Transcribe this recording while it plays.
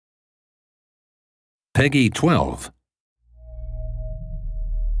Peggy 12.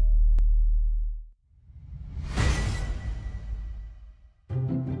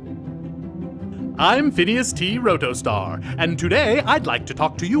 I'm Phineas T. Rotostar, and today I'd like to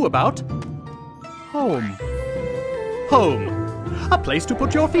talk to you about home. Home. A place to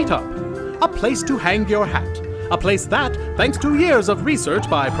put your feet up. A place to hang your hat. A place that, thanks to years of research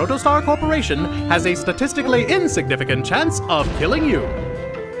by Protostar Corporation, has a statistically insignificant chance of killing you.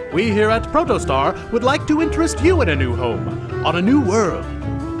 We here at Protostar would like to interest you in a new home, on a new world.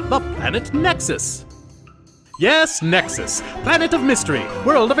 The planet Nexus. Yes, Nexus. Planet of mystery,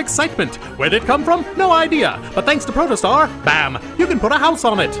 world of excitement. Where'd it come from? No idea. But thanks to Protostar, bam, you can put a house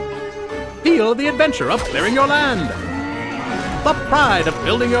on it. Feel the adventure of clearing your land. The pride of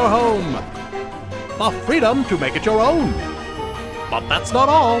building your home. The freedom to make it your own. But that's not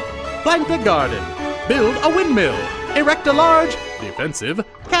all. Plant a garden. Build a windmill. Erect a large, defensive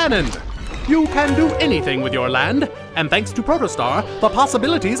cannon. You can do anything with your land, and thanks to Protostar, the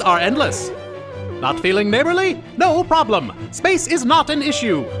possibilities are endless. Not feeling neighborly? No problem. Space is not an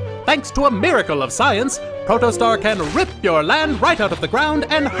issue. Thanks to a miracle of science, Protostar can rip your land right out of the ground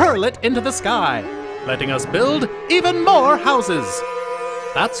and hurl it into the sky, letting us build even more houses.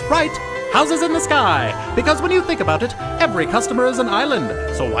 That's right, houses in the sky, because when you think about it, every customer is an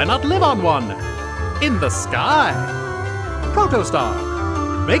island, so why not live on one? In the sky.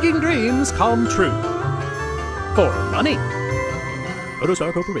 Protostar, making dreams come true. For money.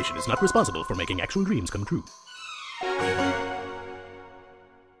 Protostar Corporation is not responsible for making actual dreams come true.